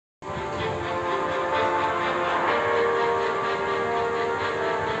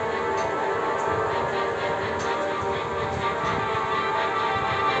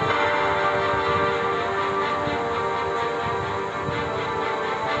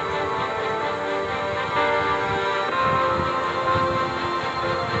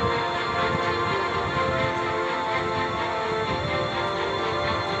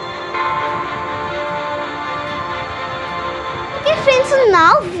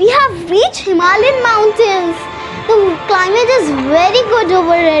we have reached Himalayan mountains. The climate is very good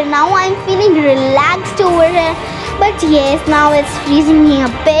over here. Now I'm feeling relaxed over here. But yes, now it's freezing me a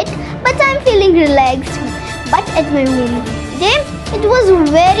bit. But I'm feeling relaxed. But at my home day, it was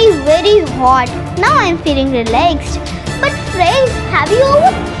very hot. Now I'm feeling relaxed. But friends, have you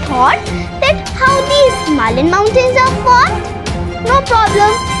ever thought that how these Himalayan mountains are formed? No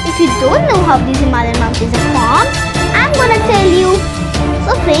problem. If you don't know how these Himalayan mountains are formed, I'm gonna tell you.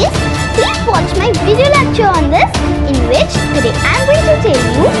 So friends, please watch my video lecture on this, in which today I'm going to tell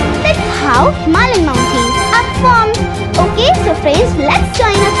you that how Himalayan mountains are formed. Okay, so friends, let's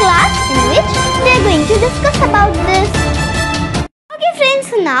join a class in which they're going to discuss about this. Okay friends,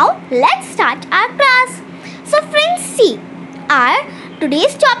 so now let's start our class. So friends, see, our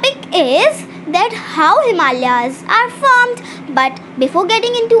today's topic is that how Himalayas are formed. But before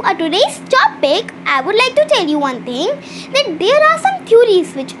getting into our today's topic, I would like to tell you one thing, that there are some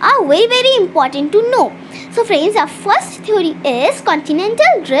theories which are very important to know. So friends, our first theory is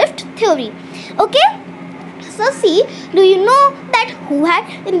Continental Drift Theory. Okay, so see, do you know that who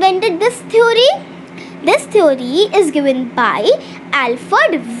had invented this theory? This theory is given by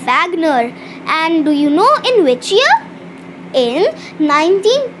Alfred Wegener. And do you know in which year? In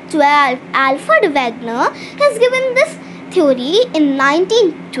 1912. Alfred Wegener has given this theory in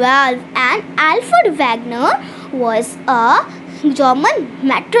 1912, and Alfred Wegener was a German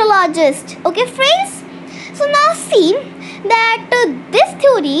meteorologist. Okay friends, so now see that this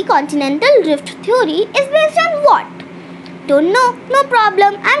theory, Continental Drift Theory, is based on what? Don't know? No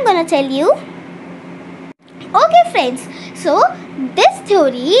problem, I'm gonna tell you. Okay friends, so this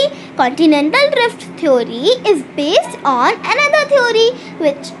theory, Continental Drift Theory, is based on another theory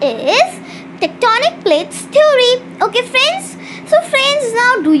which is tectonic plates theory. Okay friends, so friends,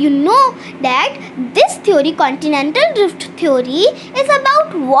 now do you know that this theory, Continental Drift Theory, is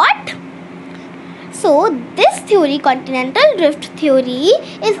about what? So this theory, Continental Drift Theory,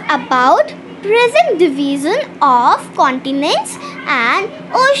 is about present division of continents and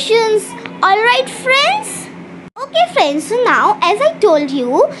oceans. Alright friends? Okay friends, so now as I told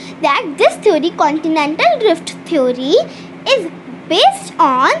you that this theory, Continental Drift Theory, is based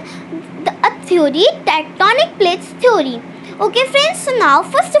on a theory, tectonic plates theory. Okay friends, so now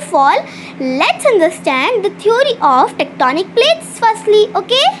first of all, let's understand the theory of tectonic plates firstly.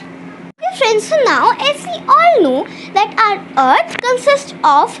 Okay? Okay friends, so now as we all know that our earth consists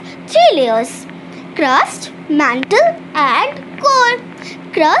of three layers: crust, mantle and core.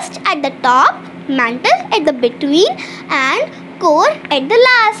 Crust at the top, mantle at the between and core at the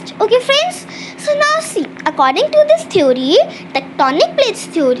last. Okay friends, so now see, according to this theory, tectonic plates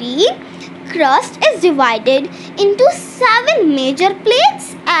theory, crust is divided into 7 major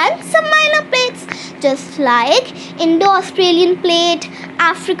plates and some minor plates, just like Indo-Australian plate,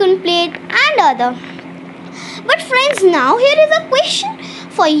 African plate and other. But friends, now here is a question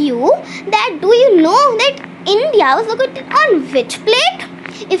for you, that do you know that India was located on which plate?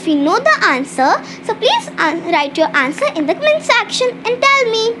 If you know the answer, so please write your answer in the comment section and tell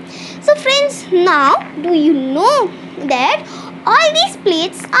me. So friends, now do you know that all these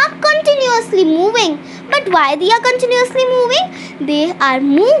plates are continuously moving? But why they are continuously moving? They are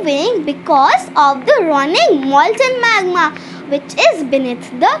moving because of the running molten magma which is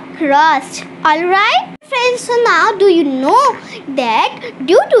beneath the crust. Alright friends, so now do you know that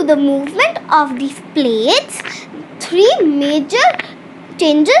due to the movement of these plates, 3 major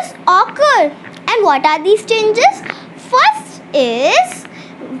changes occur. And what are these changes? First is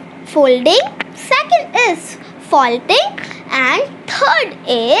folding, second is faulting, and third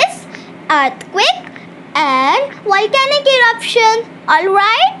is earthquake and volcanic eruption.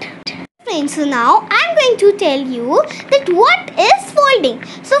 Alright friends, so now I'm going to tell you that what is folding.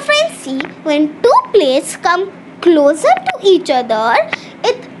 So friends, see, when two plates come closer to each other,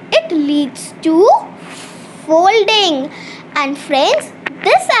 it leads to folding. And friends,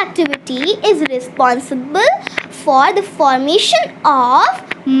 this activity is responsible for the formation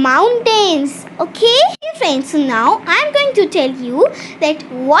of mountains. Okay friends, so now I'm going to tell you that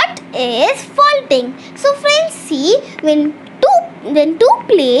what is faulting. So friends, see, when two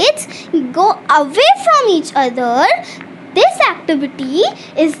plates go away from each other, this activity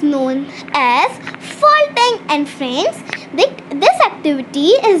is known as faulting. And friends, this activity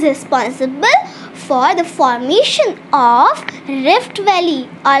is responsible for the formation of Rift Valley.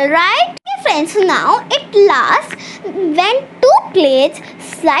 Alright? Okay friends, so now at last, when two plates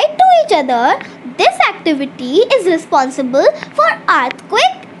slide to each other, this activity is responsible for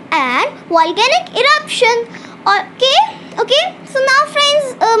earthquake and volcanic eruption. Okay? Okay, so now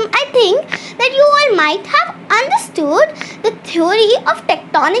friends, I think that you all might have understood the theory of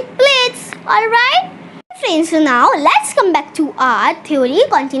tectonic plates. Alright? Friends, so now let's come back to our theory,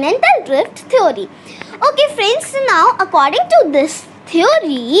 continental drift theory. Okay friends, so now according to this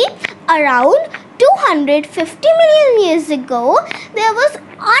theory, around 250 million years ago, there was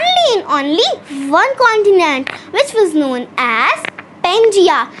only one continent which was known as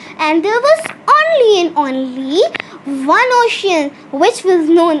Pangaea, and there was only one ocean which was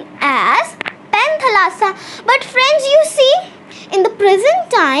known as Panthalassa. But friends, you see, in the present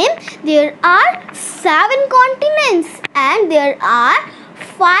time there are 7 continents and there are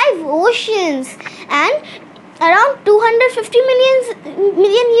 5 oceans, and around 250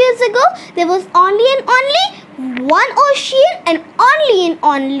 million years ago there was only one ocean and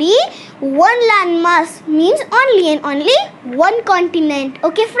only one landmass, means only one continent.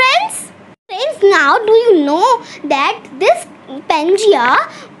 Okay friends? Friends, now do you know that this Pangaea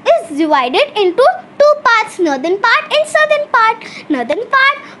is divided into 2 parts, northern part and southern part. Northern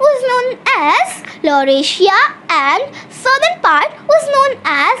part was known as Laurasia and southern part was known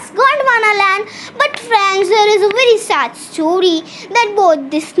as Gondwana land. But friends, there is a very sad story that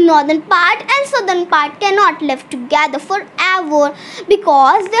both this northern part and southern part cannot live together forever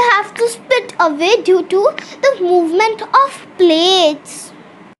because they have to split away due to the movement of plates.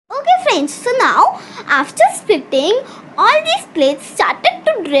 Okay friends, so now after splitting, all these plates started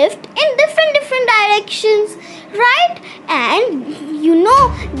to drift in different directions, right? And you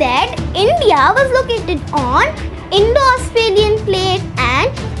know that India was located on Indo-Australian plate,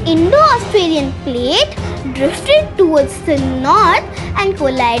 and Indo-Australian plate drifted towards the north and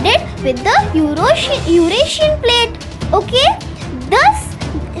collided with the Eurasian plate. Okay, thus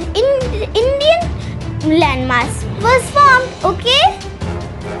Indian landmass was formed. Okay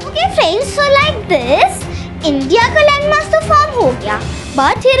friends, so like this India का landmass तो form हो गया,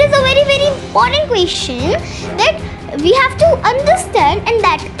 but here is a very important question that we have to understand, and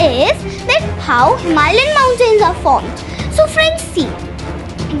that is that how Himalayan mountains are formed. So friends, see,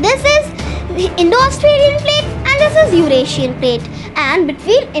 this is Indo-Australian plate and this is Eurasian plate, and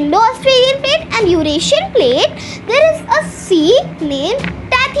between Indo-Australian plate and Eurasian plate there is a sea named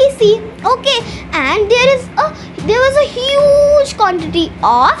Tethys Sea. Okay, and there was a huge quantity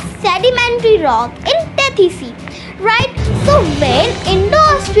of sedimentary rock in Tethys Sea, right? So when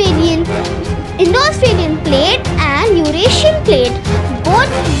Indo-Australian plate and Eurasian plate both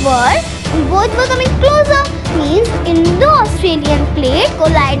were coming closer, means Indo-Australian plate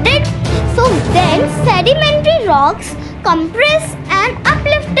collided. So then sedimentary rocks compressed and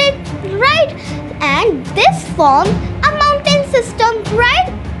uplifted, right? And this formed a mountain system, right?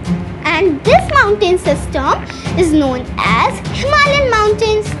 And this mountain system is known as Himalayan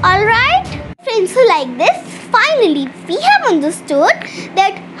mountains. Alright? Friends, so like this, finally we have understood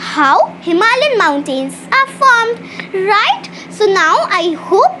that how Himalayan mountains are formed, right? So now I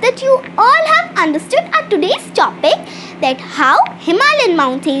hope that you all have understood our today's topic, that how Himalayan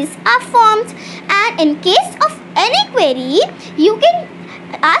mountains are formed. And in case of any query, you can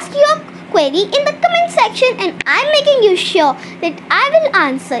ask your query in the comment section, and I'm making you sure that I will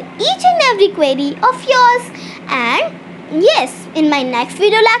answer each and every query of yours. And yes, in my next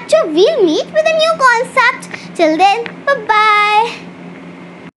video lecture we'll meet with a new concept. Till then, bye bye.